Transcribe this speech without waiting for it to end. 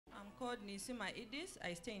called Nisima Idis.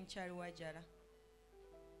 I stay in Chariwajara.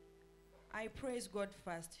 I praise God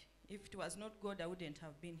first. If it was not God, I wouldn't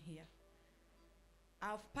have been here.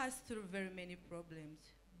 I've passed through very many problems,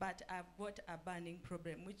 but I've got a burning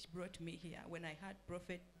problem which brought me here when I heard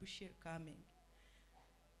Prophet Bushiri coming.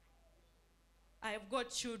 I've got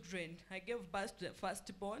children. I gave birth to the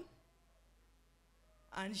firstborn,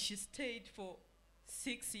 and she stayed for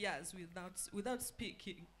 6 years without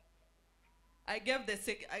speaking. I gave the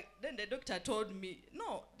second, then the doctor told me,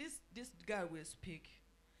 no, this girl will speak.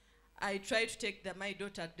 I tried to take my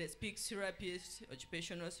daughter to the speech therapist,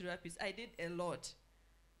 occupational therapist. I did a lot.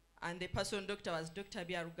 And the person doctor was Dr.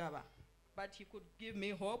 Biarugaba. But he could give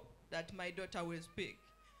me hope that my daughter will speak.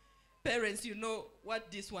 Parents, you know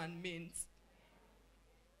what this one means.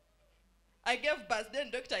 I gave birth,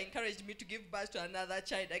 then doctor encouraged me to give birth to another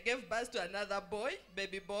child. I gave birth to another boy,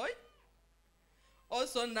 baby boy.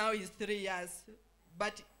 Also now he's 3 years,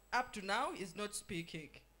 but up to now he's not speaking.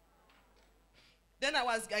 Then I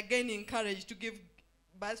was again encouraged to give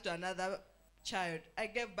birth to another child. I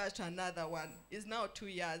gave birth to another one. He's now 2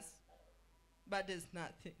 years, but there's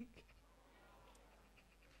nothing.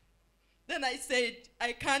 Then I said,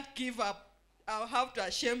 I can't give up. I'll have to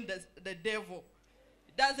shame the devil.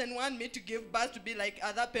 He doesn't want me to give birth to be like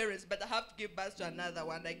other parents, but I have to give birth to another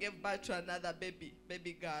one. I gave birth to another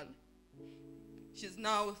baby girl. She's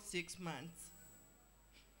now 6 months.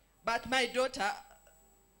 But my daughter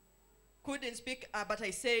couldn't speak, but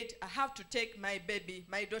I said, I have to take my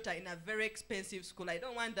daughter in a very expensive school. I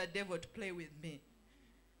don't want the devil to play with me.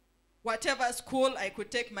 Whatever school I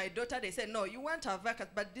could take my daughter, they said, no, you want a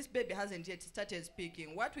vacancy, but this baby hasn't yet started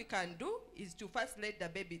speaking. What we can do is to first let the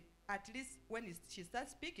baby, at least when she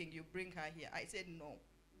starts speaking, you bring her here. I said, no.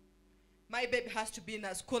 My baby has to be in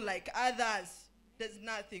a school like others. There's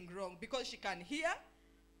nothing wrong, because she can hear,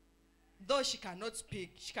 though she cannot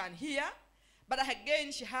speak, she can hear. But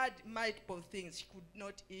again, she had multiple things. She could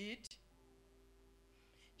not eat.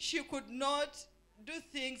 She could not do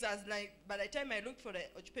things as like, by the time I looked for the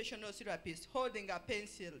occupational therapist, holding a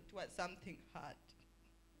pencil, it was something hard.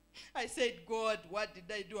 I said, God, what did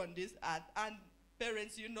I do on this earth? And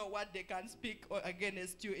parents, you know what they can speak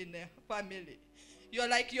against you in the family. You're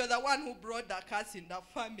the one who brought the curse in the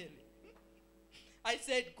family. I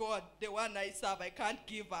said, God, the one I serve, I can't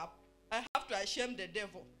give up. I have to shame the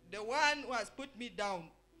devil. The one who has put me down,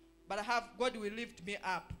 but God will lift me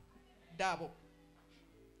up double.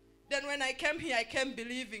 Then when I came here, I came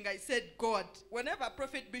believing. I said, God, whenever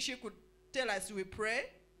Prophet Bushiri could tell us we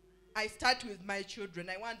pray, I start with my children.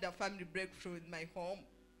 I want the family breakthrough in my home.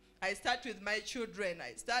 I start with my children.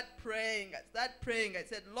 I start praying. I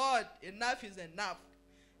said, Lord, enough is enough.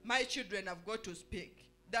 My children have got to speak.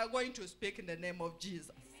 They are going to speak in the name of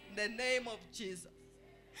Jesus. In the name of Jesus.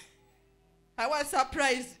 I was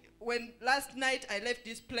surprised when last night I left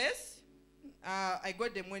this place. I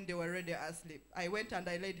got them when they were already asleep. I went and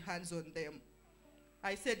I laid hands on them.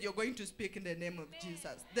 I said, you're going to speak in the name of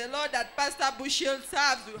Jesus. The Lord that Pastor Bushiri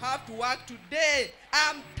serves, you have to work today.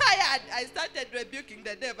 I'm tired. I started rebuking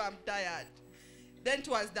the devil. I'm tired. Then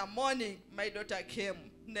towards the morning, my daughter came,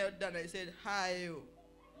 knelt down. I said, hi.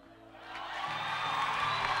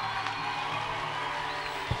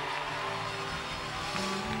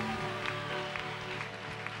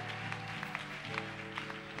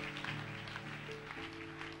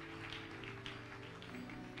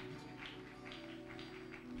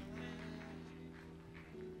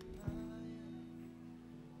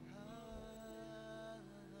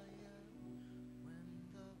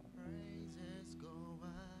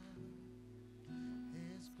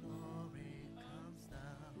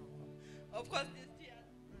 Of course, this year.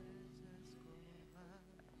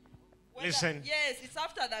 Listen. Yes, it's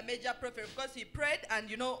after the major prophet, because he prayed, and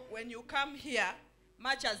you know, when you come here,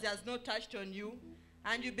 much as he has not touched on you,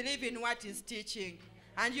 and you believe in what he's teaching,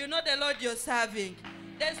 and you know the Lord you're serving,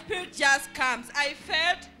 the Spirit just comes. I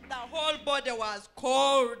felt the whole body was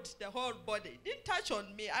cold. The whole body didn't touch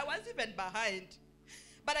on me. I was even behind.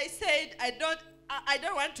 But I said, I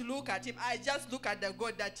don't want to look at him. I just look at the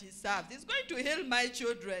God that he serves. He's going to heal my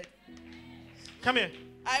children. Come here.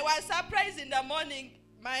 I was surprised in the morning.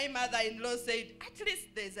 My mother-in-law said, at least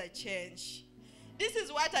there's a change. This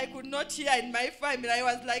is what I could not hear in my family. I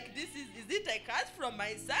was like, is it a curse from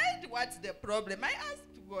my side? What's the problem? I asked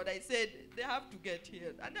God. I said, they have to get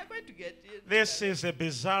healed. And they're going to get healed. This is a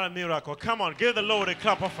bizarre miracle. Come on, give the Lord a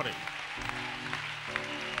clap offering.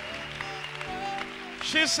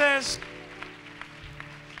 She says,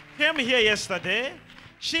 came here yesterday.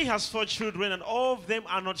 She has 4 children, and all of them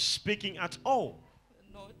are not speaking at all.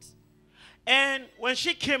 Not. And when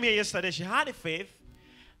she came here yesterday, she had a faith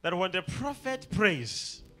that when the prophet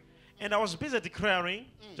prays, And I was busy declaring.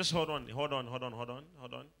 Just hold on.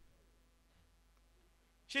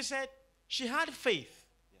 She said she had faith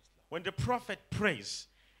when the prophet prays.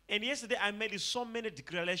 And yesterday I made so many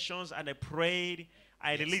declarations and I prayed.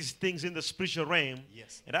 I released things in the spiritual realm.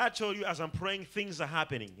 Yes. And I told you as I'm praying, things are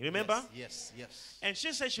happening. You remember? Yes, yes. And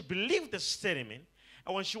she said she believed the statement.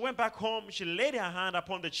 And when she went back home, she laid her hand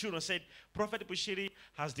upon the children and said, Prophet Bushiri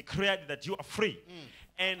has declared that you are free.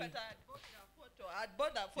 And But I had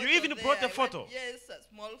bought a photo. you even there. brought the I photo? went, yes, a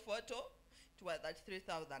small photo. It was at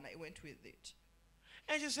 3,000. I went with it.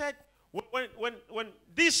 And she said, when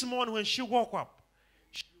this morning when she woke up,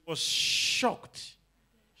 she was shocked.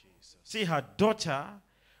 Jesus. See her daughter,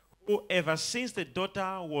 who ever since the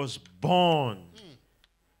daughter was born,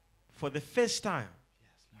 for the first time,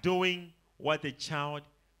 doing what the child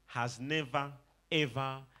has never,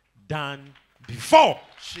 ever done before.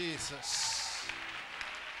 Jesus.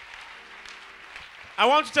 I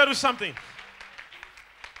want to tell you something.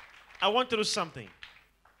 I want to do something.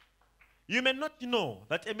 You may not know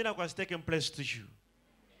that a miracle has taken place to you.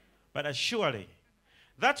 But surely,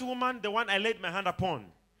 that woman, the one I laid my hand upon,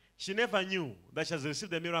 she never knew that she has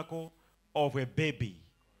received the miracle of a baby.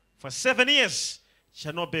 For 7 years, she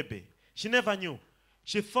had no baby. She never knew.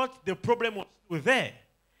 She thought the problem was there.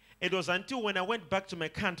 It was until when I went back to my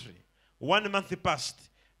country, 1 month passed,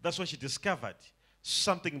 that's when she discovered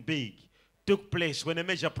something big took place when a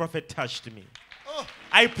major prophet touched me. Oh.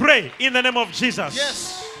 I pray in the name of Jesus.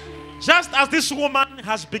 Yes. Just as this woman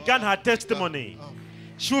has begun her testimony,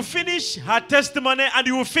 she will finish her testimony and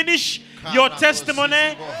you will finish your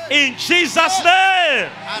testimony in Jesus' name.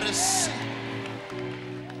 I receive.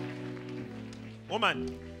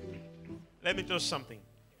 Woman, let me tell you something.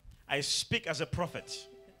 I speak as a prophet.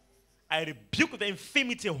 I rebuke the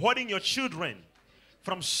infirmity holding your children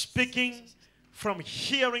from speaking, from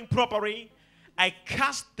hearing properly. I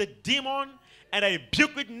cast the demon and I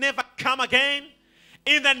rebuke it never come again.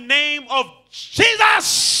 In the name of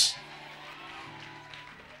Jesus.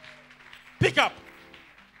 Pick up.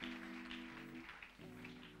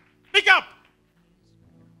 Pick up.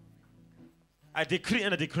 I decree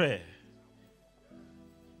and I declare.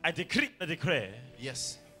 I decree and I declare.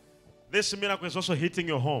 Yes. This miracle is also hitting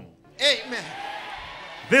your home. Amen.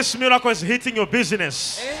 This miracle is hitting your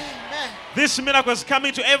business. Amen. This miracle is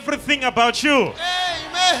coming to everything about you.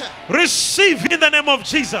 Amen. Receive in the name of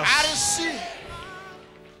Jesus. I receive.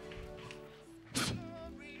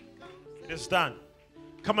 It's done.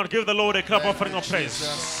 Come on, give the Lord a clap offering of praise.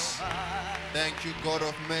 Jesus. Thank you, God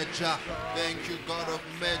of Major. Thank you, God of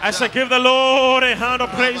Major. I say, give the Lord a hand of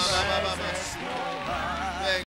praise. Ba, ba, ba, ba, ba.